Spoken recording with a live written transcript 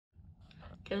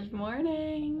Good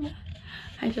morning.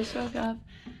 I just woke up.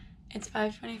 It's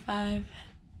 5:25.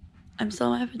 I'm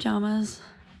still in my pajamas,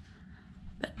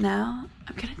 but now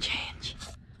I'm gonna change.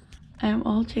 I am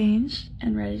all changed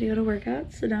and ready to go to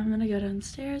workout, so now I'm gonna go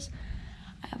downstairs.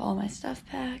 I have all my stuff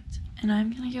packed, and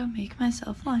I'm gonna go make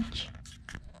myself lunch.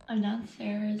 I'm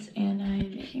downstairs and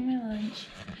I'm making my lunch,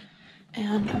 and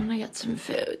I'm gonna get some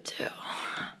food too.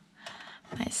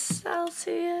 My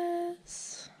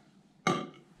Celsius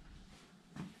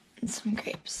and some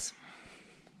grapes.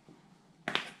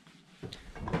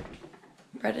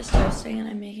 Bread is toasting and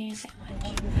I'm making a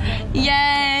sandwich.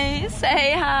 Yay!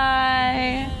 Say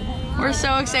hi! We're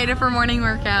so excited for morning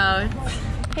workout.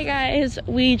 Hey guys,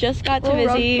 we just got to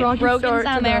Vizzy. Rogan's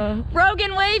down there.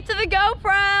 Rogan, wave to the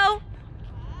GoPro!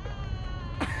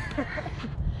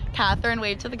 Catherine,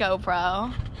 wave to the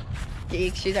GoPro.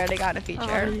 Geek, she's already got a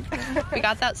feature. We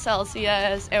got that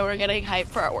Celsius and we're getting hyped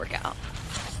for our workout.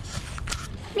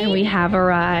 And we have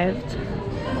arrived.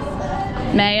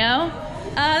 Mayo?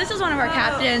 This is one of our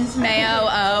captains, Mayo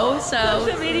O. So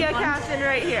social media captain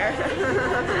right here.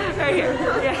 Right here.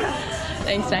 Yeah.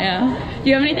 Thanks, Mayo. Do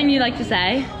you have anything you'd like to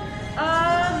say?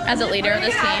 As a leader of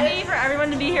this team? Happy for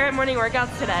everyone to be here at morning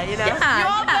workouts today, you know? Yeah, you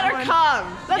all better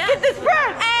come. Let's get this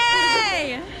bread.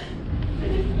 Hey!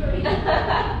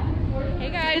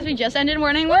 Hey guys, we just ended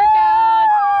morning workout.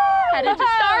 Headed to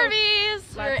Starbucks.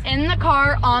 We're in the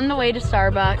car on the way to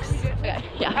Starbucks. Okay,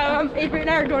 yeah. Avery and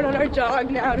I are going on our jog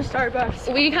now to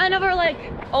Starbucks. We kind of are like,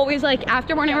 always like,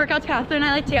 after morning workouts, Catherine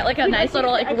and I like to get like a nice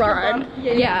little like run.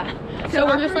 Yeah. So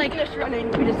we're just like, running,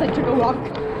 we just like took a walk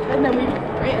and then we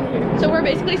ran here. So we're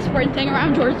basically sprinting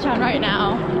around Georgetown right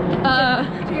now.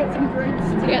 To get some drinks.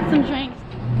 To get some drinks.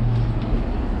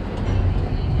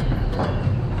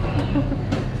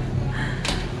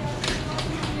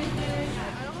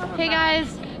 Hey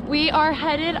guys, we are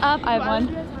headed up. I have one.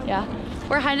 Yeah.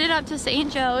 We're headed up to St.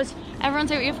 Joe's. Everyone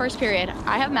say what your first period.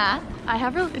 I have math. I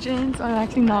have religion, so I'm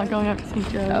actually not going up to St.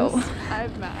 Joe's. Oh. I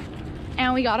have math.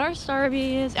 And we got our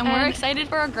Starbies, and we're excited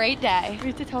for a great day. We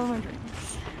have to tell them our drinks.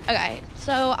 Okay,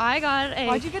 so I got a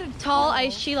Why'd you get a tall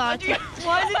iced tea latte.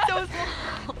 Why is it so small?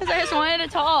 Because I just wanted a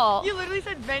tall. You literally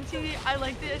said venti. I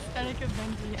like the aesthetic of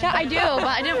venti. Yeah, I do, but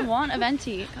I didn't want a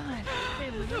venti. God.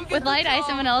 With light ice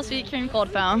and vanilla sweet cream cold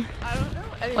foam. I don't know.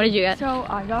 What did you get? So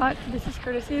I got, this is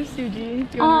courtesy of Suji.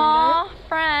 Do you Aww, want to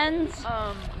friends. read it?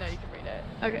 No, you can read it.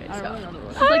 Okay, so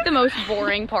This is like the most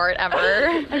boring part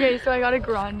ever. Okay, so I got a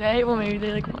grande. Well, maybe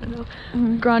they like want to know.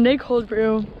 Grande cold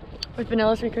brew with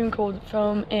vanilla sweet cream cold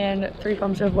foam and 3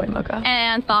 pumps of white mocha.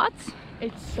 And thoughts?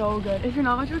 It's so good. If you're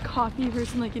not much of a coffee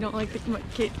person, like you don't like the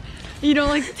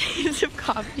taste of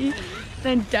coffee,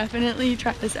 then definitely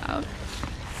try this out.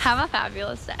 Have a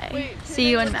fabulous day. Wait, see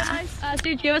you in math.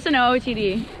 Dude, give us an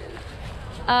OOTD.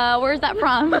 Where's that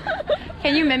from?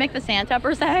 Can you mimic the Santa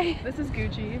per se? This is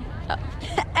Gucci.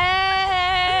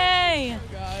 Hey! Oh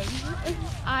God.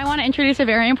 I want to introduce a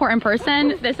very important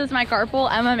person. This is my carpool,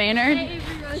 Emma Maynard. Hey,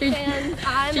 Avery Rose fans.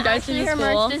 I'm she actually her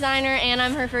merch designer, and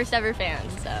I'm her first ever fan.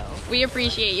 So we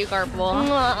appreciate you, carpool.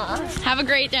 Mwah. Have a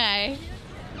great day.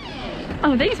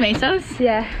 Oh, thanks, Mesos.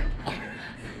 Yeah.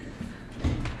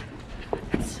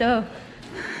 So,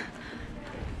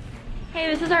 hey,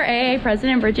 this is our AA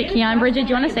president, Bridget Keon. Bridget, do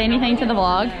you want to say anything to the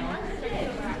vlog?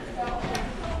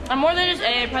 I'm more than just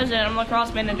AA president, I'm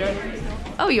lacrosse manager.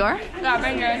 Oh, you are? Yeah, I've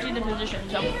been guaranteed the position,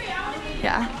 so.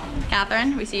 Yeah.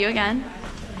 Catherine, we see you again.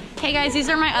 Hey guys, these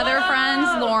are my other friends,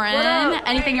 Lauren.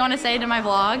 Anything you want to say to my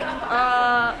vlog?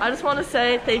 I just want to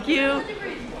say thank you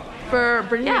for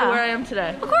bringing me to where I am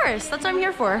today. Of course, that's what I'm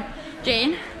here for.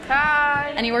 Jane?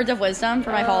 Hi. Any words of wisdom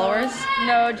for my followers?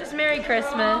 No, just Merry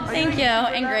Christmas. Thank you.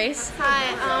 And Grace?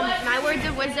 Hi. My words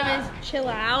of wisdom is chill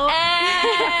out.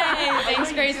 Hey!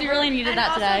 Thanks, Grace. We really needed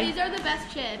that today. These are the best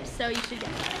chips, so you should get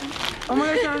them. Oh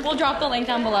my gosh. We'll drop the link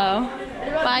down below.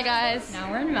 Bye, guys. Now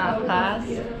we're in math class.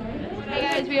 Hey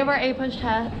guys, we have our A-push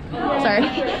test. Sorry.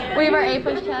 We have our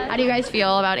A-push test. How do you guys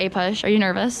feel about A-push? Are you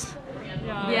nervous?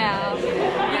 Yeah. You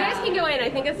guys can go in. I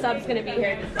think a sub's gonna be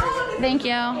here. Thank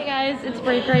you. Hey guys, it's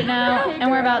break right now,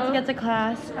 and we're about to get to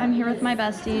class. I'm here with my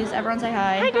besties. Everyone say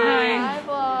hi. Hi guys. Hi,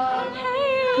 vlog.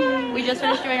 Hey. We just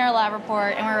finished doing our lab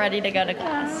report, and we're ready to go to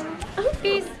class.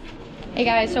 Peace. Hey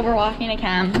guys, so we're walking to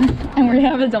chem, and we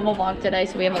have a double block today,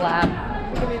 so we have a lab.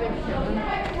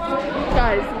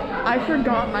 Guys, I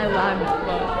forgot my lab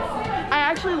book. I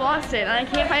actually lost it and I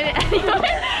can't find it anywhere.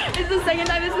 It's the second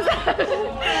time this has happened.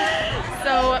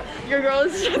 So your girl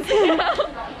is stressing out.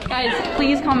 Guys,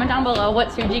 please comment down below what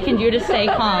Suji can do to stay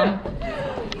calm.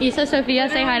 Issa Sophia,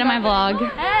 say hi to my vlog.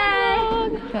 Hey.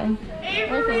 Okay.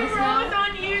 Avery Rose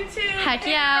on YouTube. Heck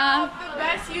yeah. The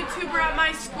best YouTuber at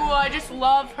my school. I just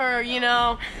love her, you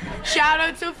know. Shout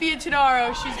out Sophia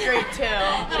Tadaro. She's great too.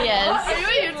 She is. Are you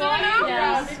a YouTuber now?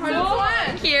 Yes.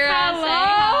 Kira, Hello. say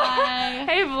hi.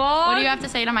 Hey vlog. What do you have to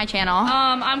say to my channel?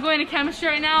 I'm going to chemistry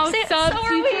right now. So Sub are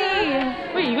teacher.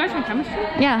 Wait, you guys from chemistry?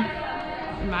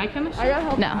 Yeah. In my chemistry?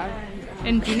 No.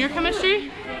 In junior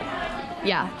chemistry?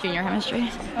 Yeah, junior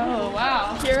chemistry. Oh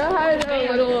wow. Kira had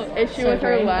a little issue with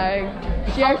her leg.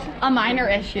 She actually, A minor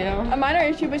issue. a minor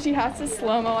issue, but she has to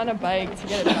slow-mo on a bike to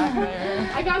get it back there.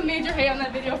 I got major hate on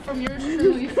that video from yours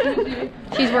truly, Susie.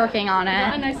 She's working on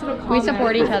A it. nice little comment. We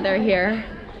support each other here.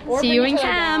 See you in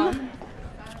chem.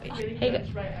 Hey,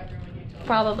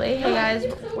 probably. Hey guys,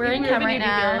 we're in chem right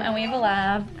now, and we have a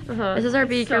lab. This is our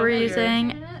beaker we're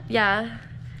using. Yeah.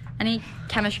 Any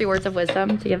chemistry words of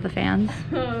wisdom to give the fans?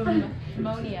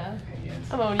 Ammonia.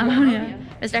 Ammonia.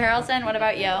 Mr. Harrelson, what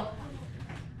about you?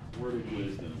 Word of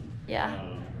wisdom. Yeah.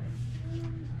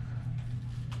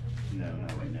 No,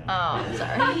 not right now. Oh, I'm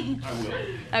sorry. I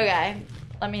will. Okay.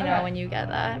 Let me know when you get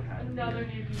that.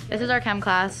 This is our chem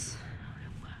class.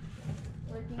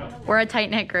 We're a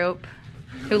tight-knit group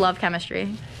who love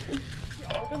chemistry.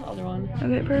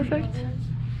 Okay, perfect.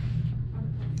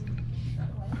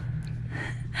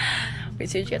 Wait,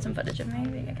 so did you get some footage of me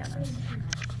being a chemist?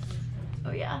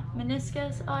 Oh yeah,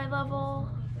 meniscus, eye level.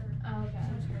 Oh,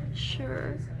 okay.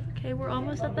 Sure. Okay, we're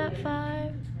almost at that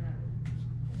 5.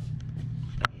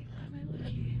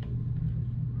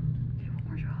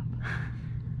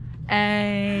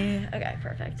 Okay,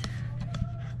 perfect.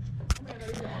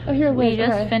 Oh, here, We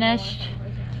just finished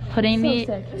putting these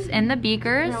in the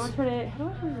beakers.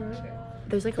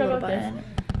 There's like a little button.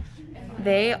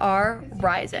 They are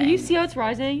rising. Can you see how it's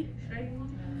rising?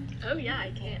 Oh yeah, I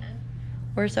can.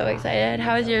 We're so excited.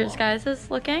 How is yours, guys?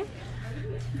 Is looking?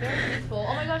 Very beautiful.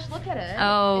 Oh my gosh, look at it.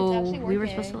 Oh, we were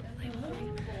supposed to.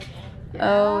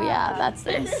 Oh yeah, that's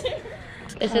this.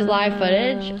 This is live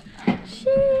footage.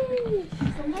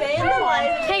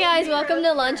 Hey guys, welcome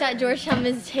to lunch at Georgetown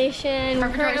Visitation. We're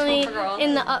currently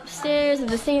in the upstairs of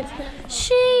the Saints.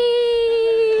 Sheesh.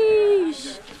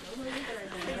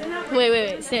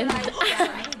 Wait. Stand.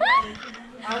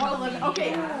 I want to live.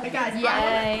 Okay, guys.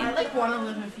 Yay. I like want to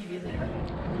live in Phoebe's.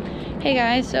 Hey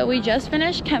guys, so we just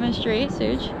finished chemistry,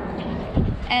 Suj.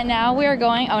 And now we are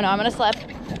going, oh no, I'm gonna slip.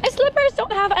 My slippers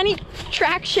don't have any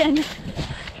traction.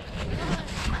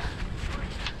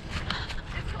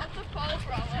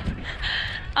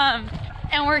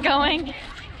 And we're going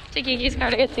to Kiki's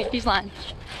car to get Kiki's lunch.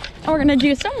 And we're gonna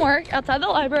do some work outside the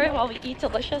library while we eat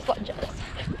delicious lunches.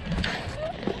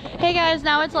 Hey guys,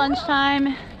 now it's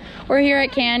lunchtime. We're here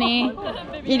at Canny,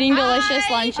 eating delicious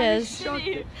lunches.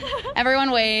 Everyone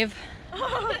wave.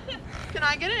 Can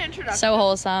I get an introduction? So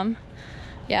wholesome.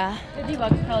 Yeah.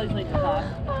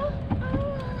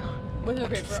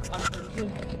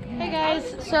 Hey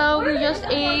guys, so we just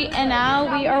ate and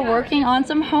now we are working on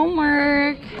some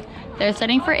homework. They're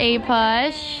studying for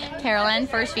A-Push. Carolyn,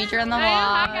 first feature in the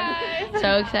vlog.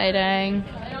 So exciting.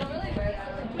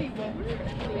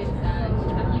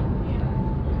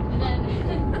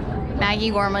 Maggie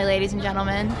Gormley, ladies and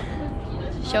gentlemen.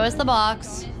 Show us the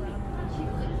box.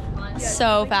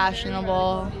 So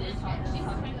fashionable.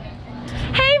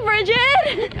 Hey,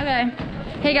 Bridget! Okay.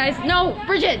 Hey guys, no,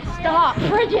 Bridget, stop,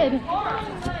 Bridget!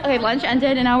 Okay, lunch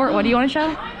ended and now we're, what do you want to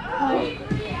show?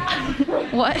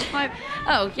 What?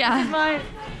 Oh, yeah.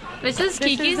 This is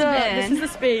Kiki's bin. This is the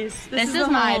space. This is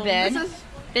my bin.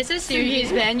 This is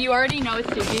Sugi's bin. You already know it's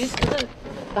Sugi's. The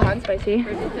hot spicy.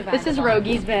 This is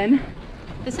Rogie's bin.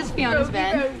 This is Fiona's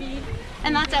bin.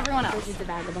 And that's everyone else. This is the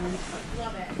vagabond.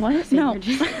 What? No.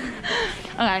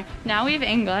 Okay, now we have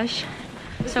English.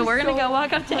 So we're gonna go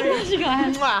walk up to English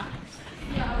class.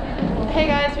 Hey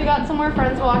guys, we got some more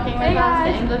friends walking with us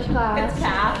to English class. It's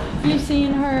Kat. You've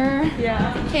seen her.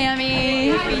 Yeah.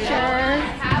 Tammy, feature.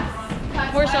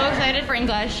 We're so excited for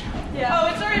English. Yeah. Oh,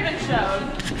 it's already been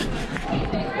shown.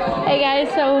 Hey guys,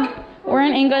 so we're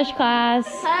in English class.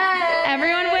 Hey.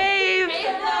 Everyone wave.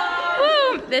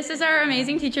 Woo. This is our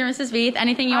amazing teacher, Mrs. Veith.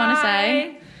 Anything you want to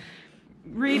say?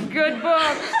 Read good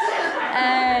books.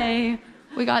 Hey.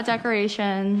 We got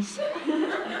decorations.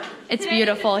 It's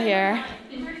beautiful here.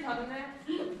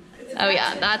 Oh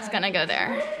yeah, that's gonna go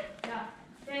there.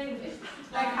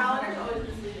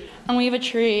 And we have a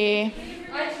tree.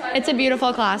 It's a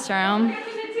beautiful classroom.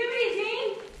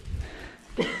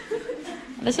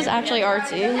 This is actually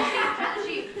artsy.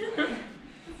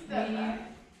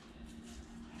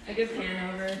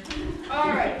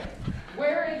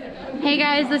 Hey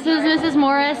guys, this is Mrs.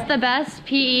 Morris, the best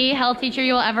PE health teacher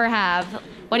you'll ever have.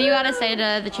 What do you gotta say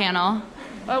to the channel?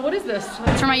 What is this?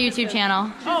 It's for my YouTube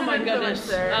channel. Oh my goodness.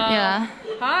 Yeah.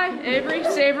 Hi, Avery.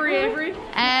 Savory Avery.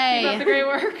 Hey. Keep up the great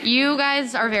work. You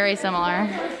guys are very similar.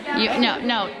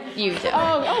 No, you two.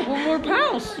 Oh, well, we're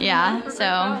pals. Yeah,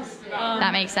 so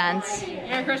that makes sense.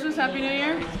 Merry Christmas, Happy New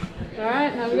Year. All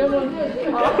right, have a good one.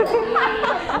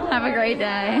 Have a great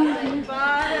day.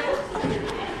 Bye.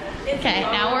 Okay,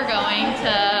 now we're going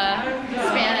to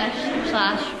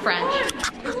Spanish/French.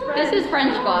 This is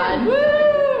French Squad.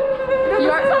 You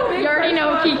already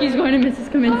know Kiki's going to Mrs.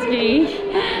 Kaminsky.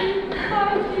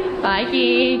 Bye,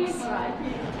 Keeks.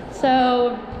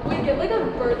 So, Wait, get like a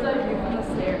bird's eye view from the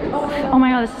stairs. oh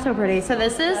my god, this is so pretty. So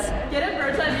this is, Get a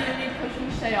bird's eye view and you push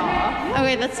and stay off.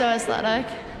 okay, that's so aesthetic.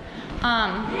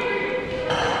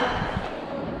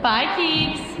 Bye,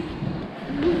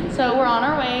 Keeks. So we're on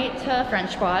our way to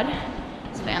French Squad.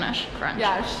 Spanish, French.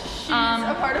 Yeah, she's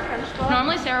a part of French Club.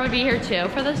 Normally Sarah would be here too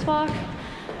for this vlog,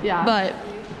 Yeah. but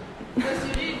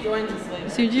Suji joins us later.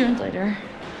 Suji joins later.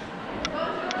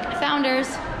 Founders.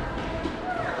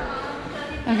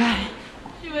 Okay.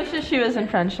 She wishes she was in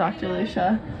French, Dr.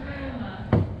 Lucia.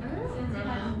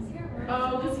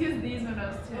 Oh, let's use these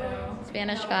windows too.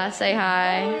 Spanish class, say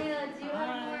hi.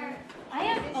 I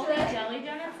have only jelly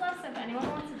donuts left, so if anyone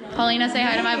wants a donut. Paulina, say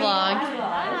hi to my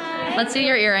vlog. Let's see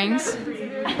your earrings.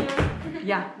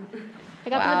 Yeah. I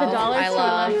got them at the dollar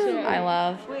store. I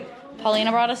love.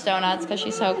 Paulina brought us donuts because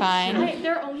she's so kind.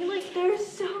 They're only like,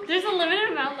 there's a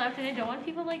limited amount left and I don't want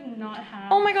people like not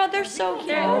have. Oh my god, they're so cute.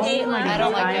 I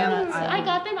don't like donuts. I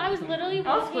got them, I was literally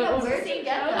walking out.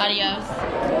 Adios.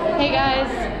 Hey guys,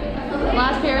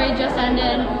 last period just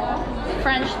ended.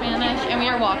 French, Spanish, and we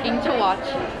are walking to watch.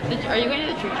 Are you going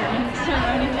to the tree trimming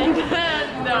ceremony thing?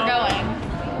 No. We're going.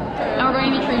 And we're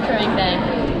going to the tree trimming thing.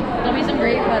 There'll be some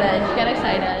great footage. Get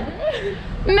excited.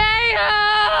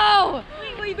 Mayo!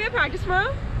 Will you be at practice tomorrow?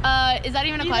 Is that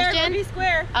even a question? Be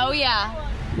square. Oh yeah.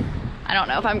 I don't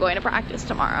know if I'm going to practice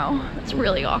tomorrow. It's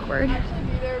really awkward. Actually,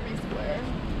 be there or be square.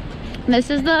 This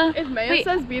is the. If Mayo Wait.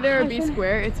 says be there or be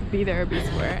square, it's be there or be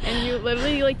square. And you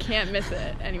literally like can't miss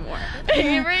it anymore.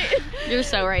 You're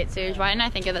so right, Suj. Why didn't I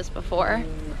think of this before?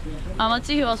 Let's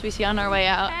see who else we see on our way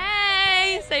out.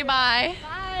 Hey, say bye.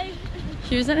 Bye.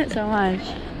 She was in it so much.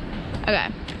 Okay,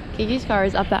 Kiki's car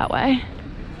is up that way.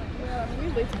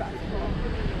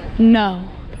 No.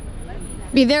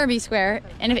 Be there or be square.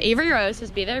 And if Avery Rose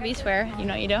says be there or be square, you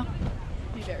know what you do?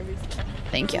 Be there or be square.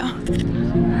 Thank you.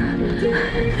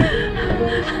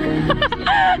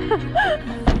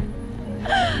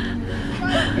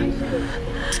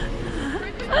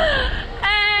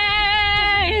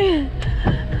 Hey!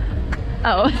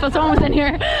 Oh, I thought someone was in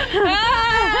here.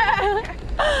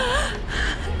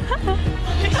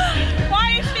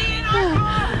 Why is she in our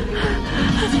car?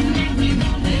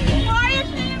 Why is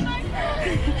she in my car?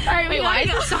 Alright, Wait, why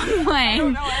is this song playing? I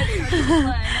don't know why it's playing.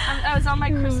 I was on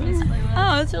my Christmas playlist.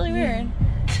 Oh, that's really weird.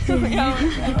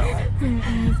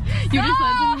 You just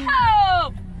said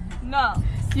No.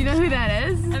 do you know who that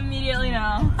is? Immediately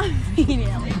no.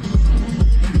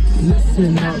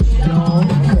 Listen up, y'all,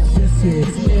 'cause this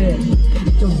is it.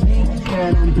 The beat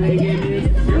that I'm digging is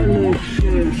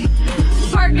delicious.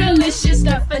 Sparkalicious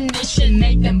definition,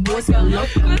 make them boys go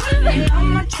loco. And all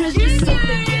my treasures so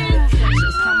together.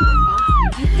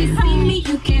 You can see me,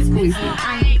 you can't squeeze me.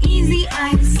 I ain't easy, I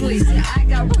ain't sleazy. I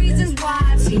got reasons why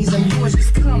I tease them. Boys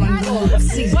just come and go. What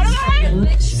am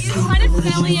I? You kind of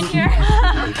smelly in here.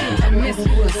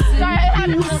 Sorry, I had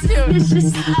to look too.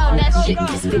 Oh, that shit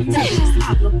is fictitious.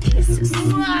 I blow kisses.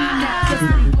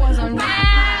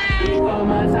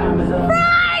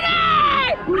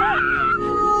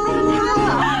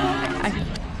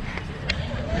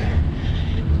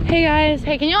 Hey guys,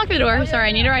 hey, can you lock the door? Sorry,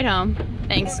 I need to ride home.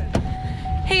 Thanks.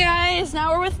 Hey guys,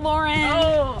 now we're with Lauren.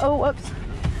 Oh, whoops.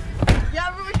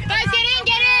 Yeah, but we can. Guys, get in,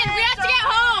 get in. We have to get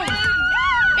home.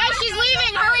 Guys, she's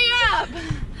leaving. Hurry up.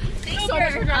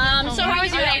 So how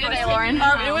was your day today, Lauren?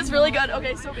 It was really good.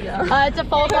 Okay, so It's a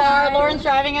full car. Lauren's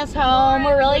driving us home.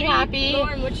 We're really happy.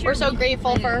 We're so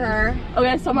grateful for her.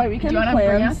 okay, so my weekend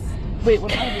plans. Wait,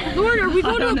 what am I doing? Lauren, are we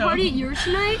going to a party at yours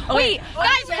tonight? Wait,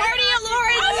 guys, party at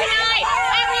Lauren's tonight.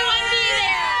 Everyone be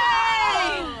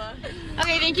there.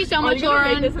 Okay, thank you so much,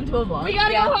 Lauren. Make this into a vlog. We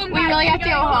gotta go home. We really have to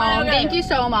go home. Thank you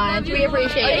so much. We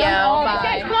appreciate you.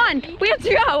 Bye. Come on, we have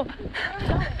to go.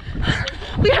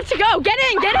 We have to go. Get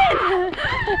in, get in.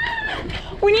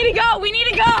 We need to go. We need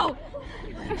to go.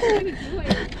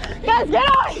 Guys, get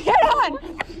on, get on.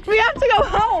 We have to go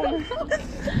home.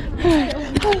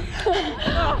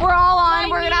 We're all on.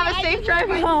 We're gonna have a safe drive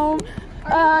home.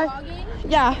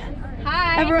 Yeah.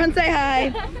 Hi. Everyone say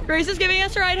hi. Grace is giving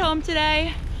us a ride home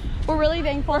today. We're really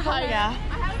thankful for her. Yeah.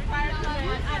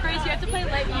 Grace, you have to play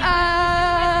light music.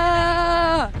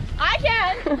 I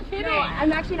can. No,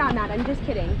 I'm actually not mad. I'm just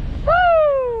kidding.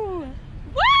 Woo!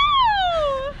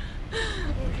 Woo!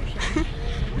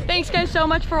 Thanks guys so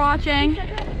much for watching.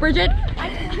 Bridget? I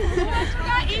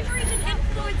forgot Avery's an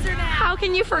influencer now. How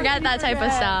can you forget that type of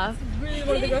stuff?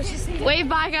 Wave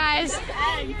bye guys.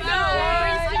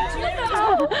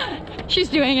 She's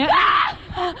doing it.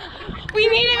 We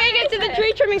need to make it to the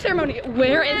tree trimming ceremony.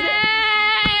 Where is it?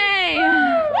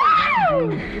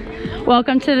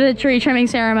 Welcome to the tree trimming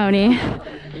ceremony.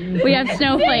 We have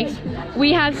snowflakes.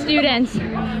 We have students.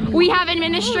 We have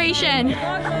administration.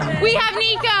 We have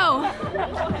Nico.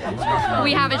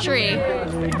 We have a tree.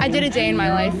 I did a day in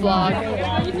my life vlog.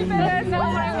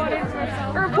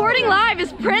 Reporting live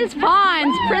is Prince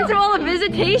Pons, principal of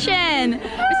visitation.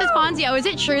 Mrs. Ponzio, is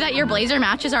it true that your blazer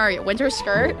matches our winter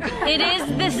skirt? It is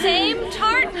the same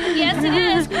tartan. Yes, it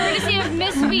is. Courtesy of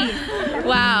Miss V.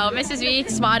 Wow, Mrs. V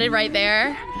spotted right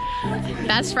there.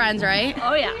 Best friends, right?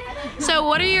 Oh yeah. So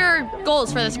what are your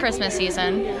goals for this Christmas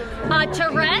season? To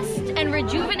rest and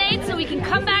rejuvenate so we can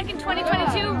come back in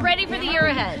 2022 ready for the year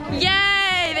ahead.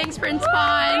 Yay! Thanks, Prince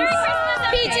Pons. Merry Christmas,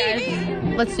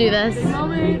 PTV. Let's do this.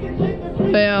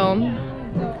 Boom.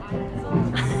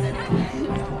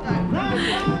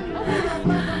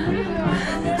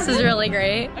 This is really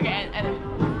great. Okay,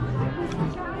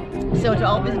 So to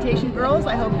all visitation girls,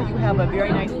 I hope that you have a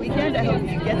very nice weekend. I hope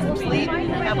you get some sleep,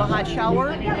 have a hot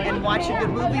shower, and watch a good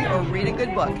movie or read a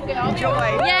good book.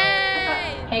 Enjoy! Yay!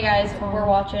 Hey guys, we're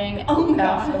watching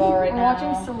basketball right now.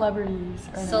 We're watching celebrities.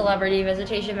 Celebrity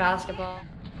visitation basketball.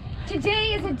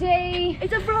 Today is a day.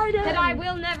 It's a Friday. That I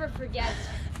will never forget.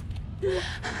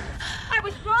 I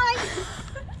was blind,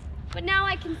 but now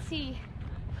I can see.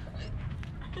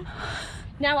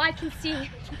 Now I can see.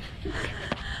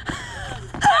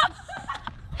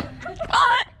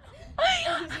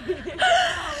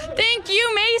 Thank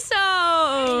you, Mesos!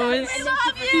 I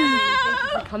love you!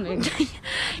 Coming.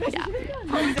 Yeah.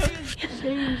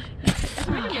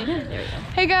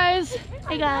 Hey guys.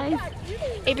 Hey guys.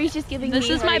 Avery's just giving This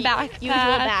me is my her backpack. usual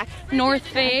back. North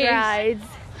Face. Rides.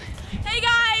 Hey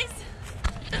guys!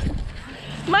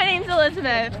 My name's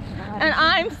Elizabeth, and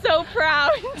I'm so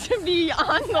proud to be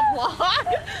on the vlog.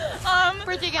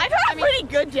 I've had a pretty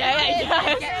good day, I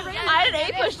guess. I had an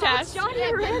A-push test. Johnny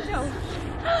Orlando.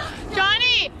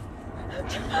 Johnny!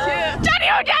 Johnny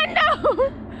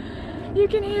Odendo! You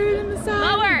can hear it in the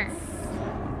sound. Lower.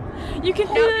 You can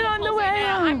feel it on the way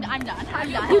home. I'm done.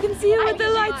 I'm done. You can see it with the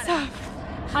lights off.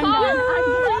 I'm done.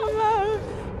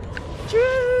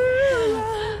 True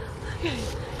love.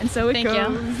 And so it goes.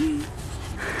 Thank you.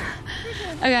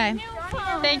 Okay.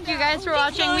 Thank you guys for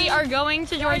watching. We are going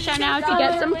to Georgetown now to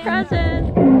get some presents.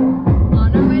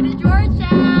 On our way to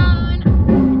Georgetown.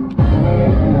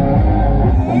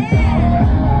 Hey.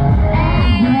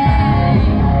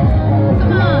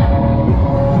 Come on.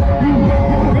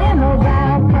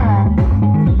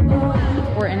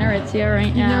 We're in Aritzia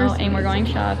right now and we're going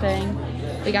shopping.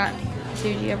 We got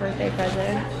Suji a birthday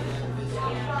present.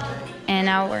 And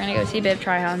now we're gonna go see Bib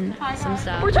try on some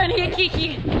stuff. We're trying to get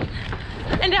Kiki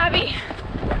and Abby.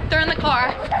 They're in the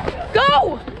car.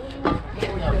 Go!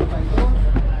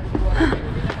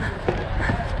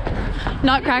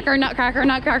 Nutcracker, nutcracker,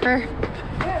 nutcracker.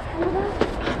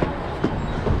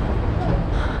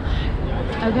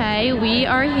 Okay, we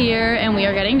are here and we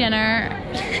are getting dinner.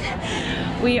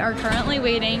 We are currently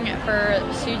waiting for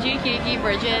Suji, Kiki,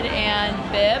 Bridget, and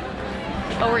Bib.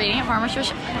 But we're eating at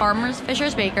Farmer's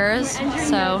Fisher's Bakers,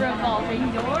 so.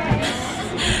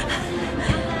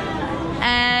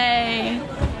 Hey.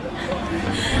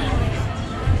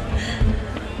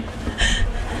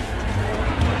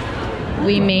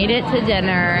 We made it to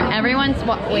dinner. Everyone's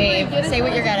wave. Say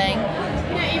what you're getting.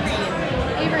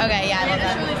 Okay, yeah, I love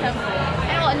that.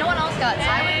 And no one else got it.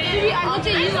 I looked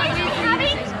at you like you were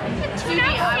having Suji, I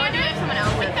would do it if someone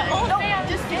else did it. No,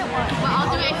 just get one. Well, I'll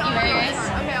do it if you guys.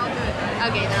 Okay, I'll do it.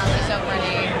 Okay, then I'll do so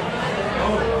pretty.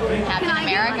 Captain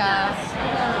America.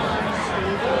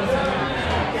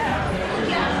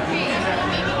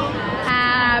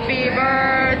 Happy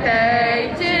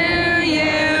birthday to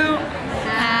you.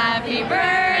 Happy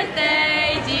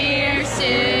birthday, dear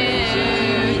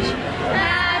Suge.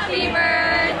 Happy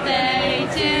birthday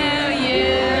to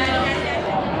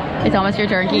you. It's almost your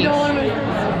turn, Keeks.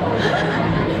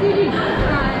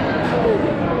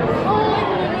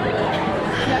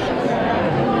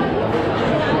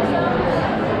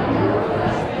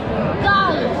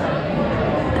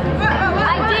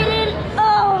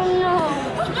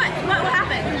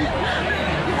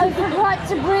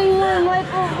 To bring my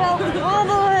microphone all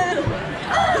the way.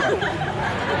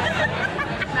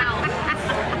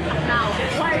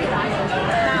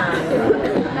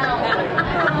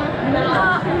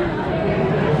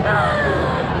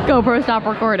 GoPro, stop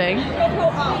recording.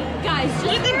 Guys, just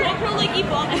look at the GoPro like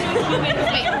evolved into a human.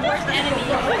 Wait, worst enemy.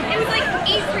 It was like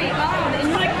E3 on, and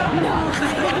you're like, no.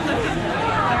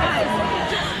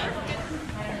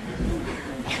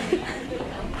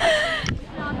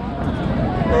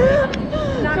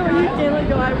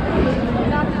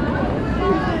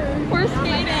 We're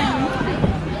skating.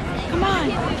 Come on.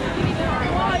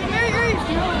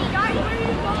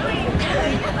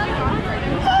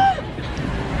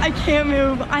 I can't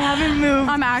move. I haven't moved.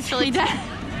 I'm actually dead.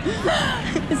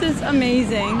 This is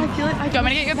amazing. I feel like Do you want me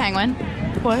to get you a penguin?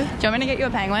 What? Do you want me to get you a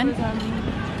penguin?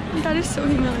 That is so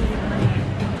humiliating.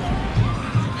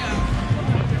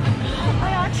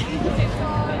 I actually.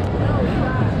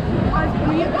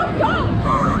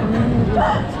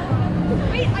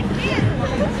 Wait, I can't.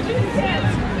 It's too soon.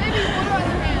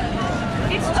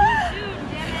 It's too soon,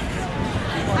 damn it.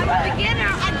 I'm a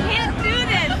beginner. I can't do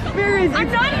this. I'm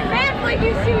not advanced like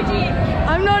you, Suji.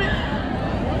 I'm not.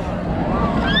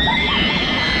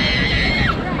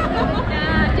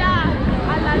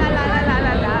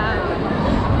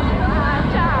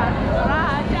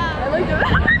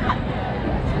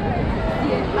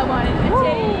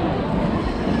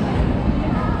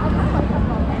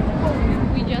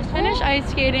 We just finished ice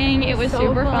skating. It was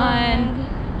super fun.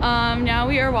 Now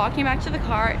we are walking back to the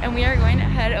car and we are going to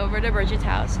head over to Bridget's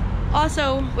house.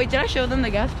 Also, wait, did I show them the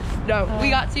gift? No, we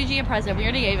got Suji a present. We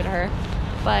already gave it to her.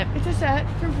 But It's a set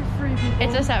from Free People.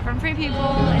 it's a set from Free People.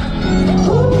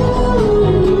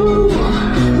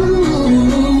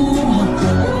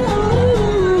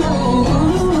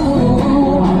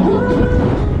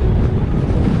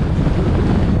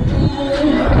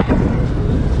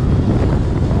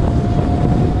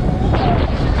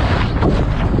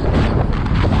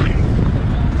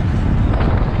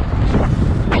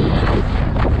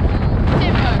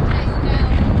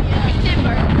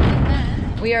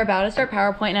 We are about to start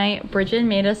PowerPoint night. Bridget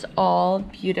made us all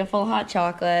beautiful hot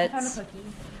chocolates. I found a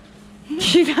cookie.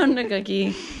 She found a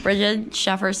cookie. Bridget,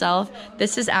 chef herself.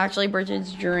 This is actually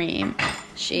Bridget's dream.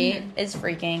 She is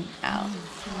freaking out.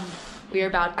 We are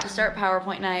about to start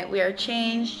PowerPoint night. We are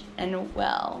changed and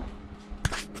well.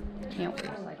 Can't wait.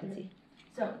 I can see.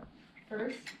 So,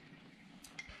 first,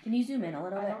 can you zoom in a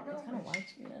little bit? It's kind of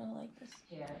widescreen. I don't like this.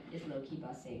 Yeah, just low-key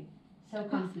busing. So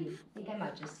comfy. I think I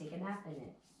might just take a nap in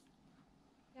it.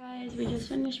 Guys, we just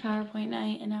finished PowerPoint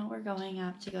night and now we're going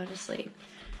up to go to sleep.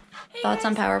 Thoughts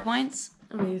on PowerPoints?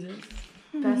 Amazing.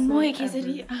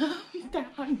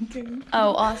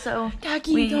 Oh, also,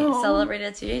 we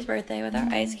celebrated Sujay's birthday with our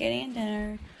ice skating and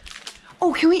dinner.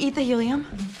 Oh, can we eat the helium?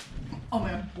 Oh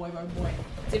my boy.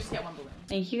 So just get one balloon.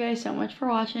 Thank you guys so much for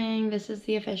watching. This is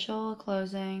the official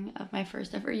closing of my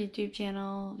first ever YouTube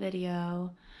channel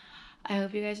video. I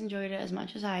hope you guys enjoyed it as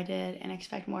much as I did and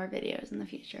expect more videos in the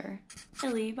future.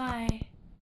 Lily, bye.